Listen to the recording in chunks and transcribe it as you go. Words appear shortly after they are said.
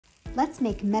Let's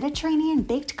make Mediterranean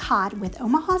baked cod with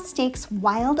Omaha Steaks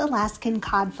wild Alaskan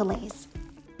cod fillets.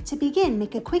 To begin,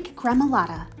 make a quick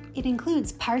gremolata. It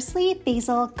includes parsley,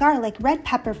 basil, garlic, red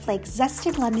pepper flakes,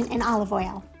 zested lemon, and olive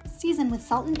oil. Season with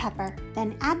salt and pepper.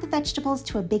 Then add the vegetables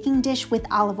to a baking dish with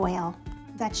olive oil.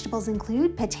 Vegetables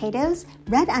include potatoes,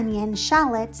 red onion,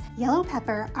 shallots, yellow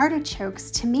pepper,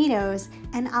 artichokes, tomatoes,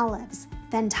 and olives.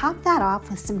 Then top that off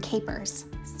with some capers.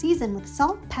 Season with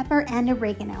salt, pepper, and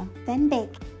oregano. Then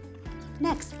bake.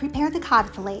 Next, prepare the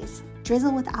cod fillets.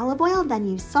 Drizzle with olive oil, then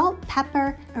use salt,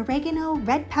 pepper, oregano,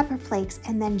 red pepper flakes,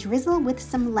 and then drizzle with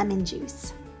some lemon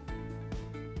juice.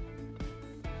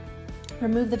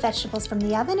 Remove the vegetables from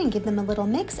the oven and give them a little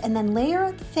mix, and then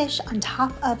layer the fish on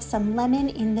top of some lemon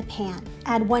in the pan.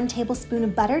 Add 1 tablespoon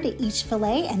of butter to each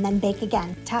fillet and then bake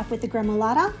again. Top with the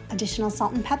gremolata, additional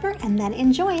salt and pepper, and then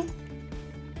enjoy.